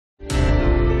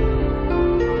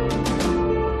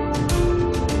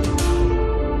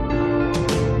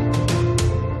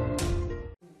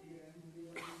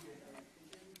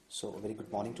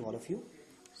Good morning to all of you.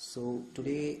 So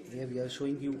today here we are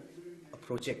showing you a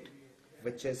project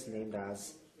which is named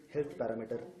as Health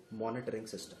Parameter Monitoring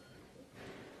System.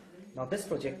 Now this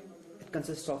project, it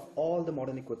consists of all the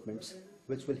modern equipments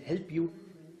which will help you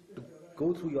to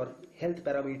go through your health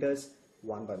parameters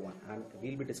one by one, and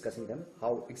we'll be discussing them,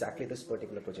 how exactly this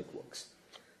particular project works.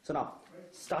 So now,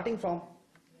 starting from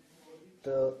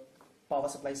the power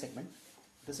supply segment,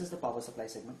 this is the power supply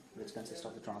segment which consists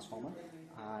of the transformer,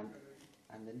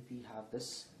 and then we have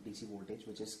this DC voltage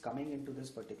which is coming into this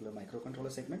particular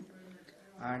microcontroller segment,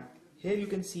 and here you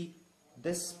can see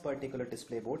this particular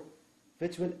display board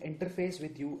which will interface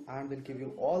with you and will give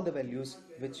you all the values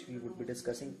which we would be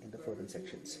discussing in the further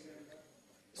sections.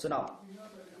 So now,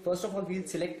 first of all, we'll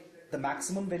select the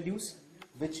maximum values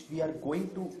which we are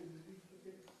going to.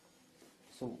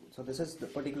 So this is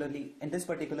particularly in this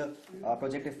particular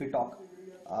project. If we talk,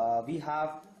 we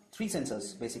have three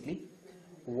sensors basically.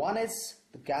 One is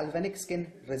the galvanic skin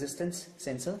resistance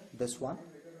sensor, this one,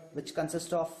 which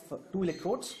consists of two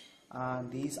electrodes,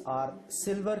 and these are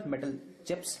silver metal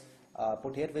chips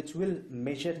put here, which will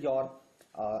measure your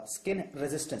skin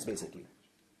resistance basically,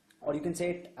 or you can say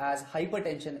it as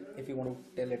hypertension if you want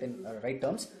to tell it in right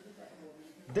terms.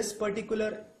 This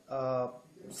particular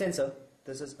sensor,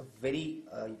 this is a very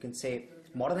you can say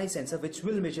modernized sensor which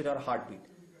will measure your heartbeat,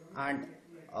 and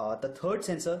the third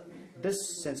sensor,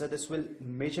 this will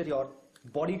measure your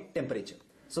body temperature.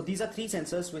 So these are three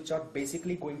sensors which are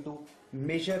basically going to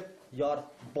measure your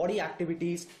body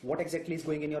activities, what exactly is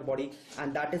going in your body,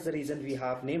 and that is the reason we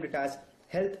have named it as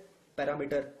Health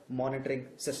Parameter Monitoring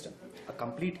System, a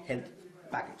complete health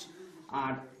package.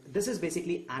 And this is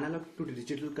basically analog to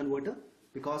digital converter,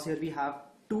 because here we have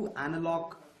two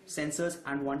analog sensors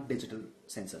and one digital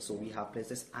sensor. So we have placed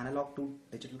this analog to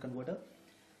digital converter.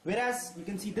 Whereas you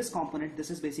can see this component,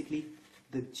 this is basically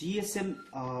the GSM,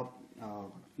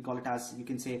 we call it as, you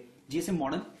can say, GSM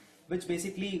model, which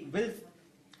basically will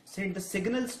send the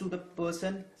signals to the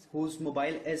person whose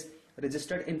mobile is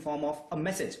registered in form of a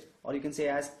message, or you can say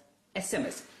as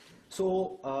SMS.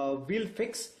 So we'll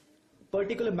fix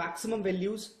particular maximum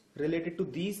values related to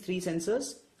these three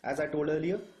sensors, as I told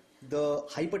earlier: the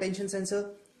hypertension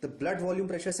sensor, the blood volume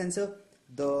pressure sensor,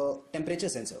 the temperature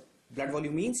sensor. Blood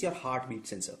volume means your heartbeat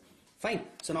sensor. Fine.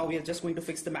 So now we are just going to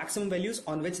fix the maximum values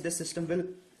on which this system will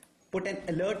put an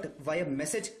alert via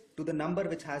message to the number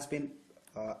which has been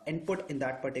input in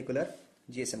that particular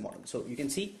GSM model. So you can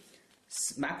see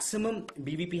maximum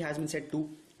BVP has been set to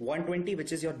 120,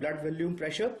 which is your blood volume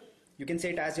pressure. You can say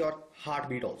it as your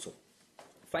heartbeat also.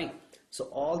 Fine. So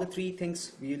all the three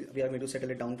things we are going to settle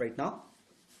it down right now.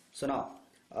 So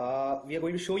now we are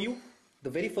going to show you the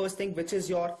very first thing, which is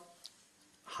your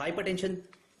hypertension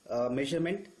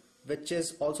measurement, which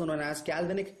is also known as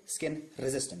galvanic skin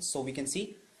resistance. So we can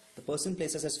see the person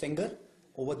places his finger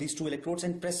over these two electrodes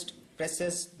and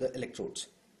presses the electrodes.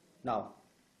 Now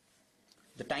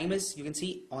the time is, you can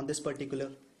see on this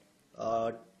particular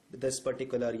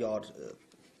your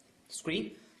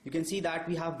screen, you can see that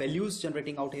we have values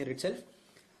generating out here itself.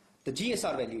 The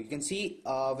GSR value, you can see,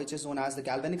 which is known as the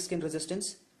galvanic skin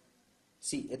resistance.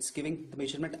 See, it's giving the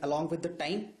measurement along with the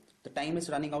time. The time is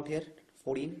running out here,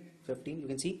 14, 15, you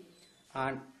can see,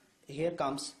 and here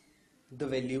comes the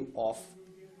value of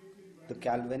the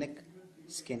galvanic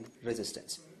skin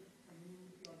resistance.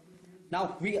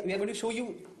 Now we are going to show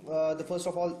you the first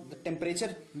of all the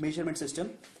temperature measurement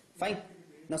system. Fine.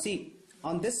 Now see,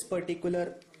 on this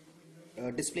particular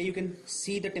display you can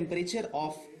see the temperature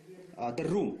of the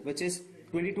room, which is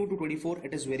 22 to 24.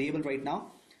 It is variable right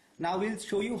now. Now we'll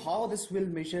show you how this will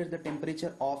measure the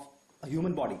temperature of a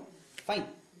human body. Fine.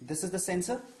 This is the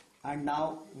sensor, and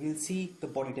now we'll see the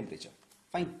body temperature.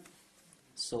 Fine.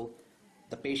 So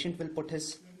the patient will put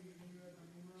his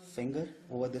finger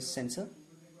over this sensor,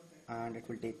 and it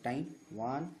will take time.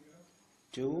 1,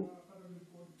 2,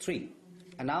 3,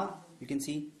 and now you can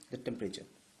see the temperature.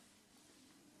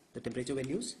 The temperature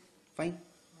values. Fine.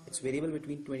 It's variable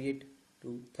between 28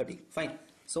 to 30. Fine.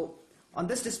 So on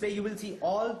this display you will see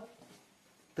all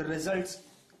the results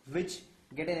which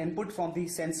get an input from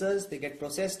these sensors. They get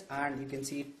processed, and you can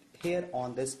see it here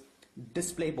on this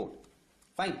display board.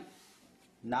 Fine.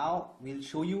 Now we'll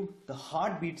show you the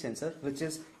heartbeat sensor, which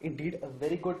is indeed a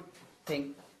very good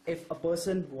thing if a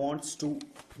person wants to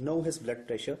know his blood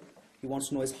pressure, he wants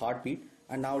to know his heartbeat,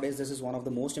 and nowadays this is one of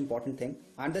the most important thing,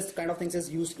 and this kind of things is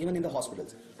used even in the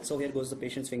hospitals. So here goes the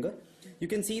patient's finger. You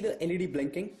can see the LED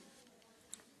blinking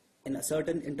in a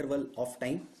certain interval of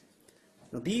time.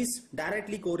 Now these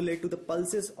directly correlate to the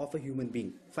pulses of a human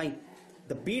being. Fine.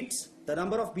 The beats, the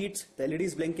number of beats the LED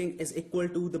is blinking is equal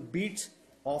to the beats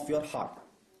of your heart.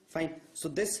 Fine. So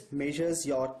this measures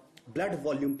your blood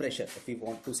volume pressure, if you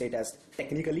want to say it as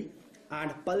technically,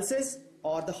 and pulses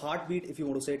or the heartbeat if you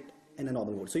want to say it in a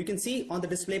normal mode. So you can see on the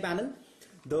display panel,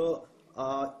 the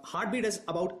heartbeat is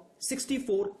about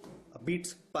 64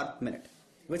 beats per minute,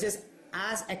 which is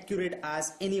as accurate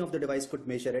as any of the device could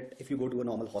measure it if you go to a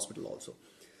normal hospital also.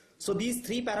 So these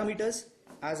three parameters,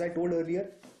 as I told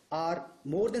earlier, are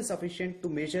more than sufficient to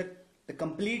measure the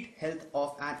complete health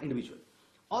of an individual.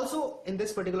 Also, in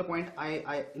this particular point,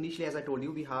 initially, as I told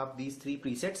you, we have these three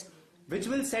presets which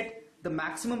will set the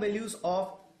maximum values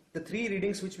of the three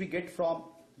readings which we get from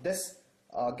this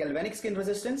galvanic skin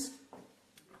resistance,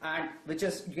 and which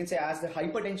is, you can say, as the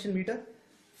hypertension meter,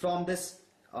 from this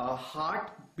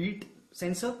heartbeat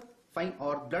sensor, fine,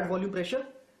 or blood volume pressure,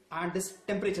 and this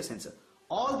temperature sensor.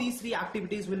 All these three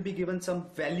activities will be given some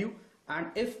value, and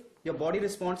if your body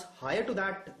responds higher to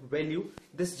that value,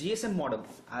 this GSM modem,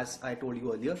 as I told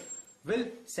you earlier, will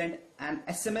send an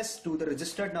SMS to the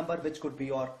registered number, which could be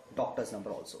your doctor's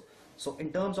number also. So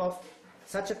in terms of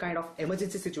such a kind of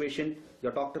emergency situation,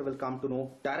 your doctor will come to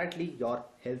know directly your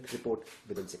health report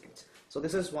within seconds. So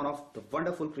this is one of the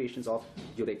wonderful creations of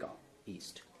Eureka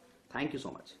East. Thank you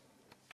so much.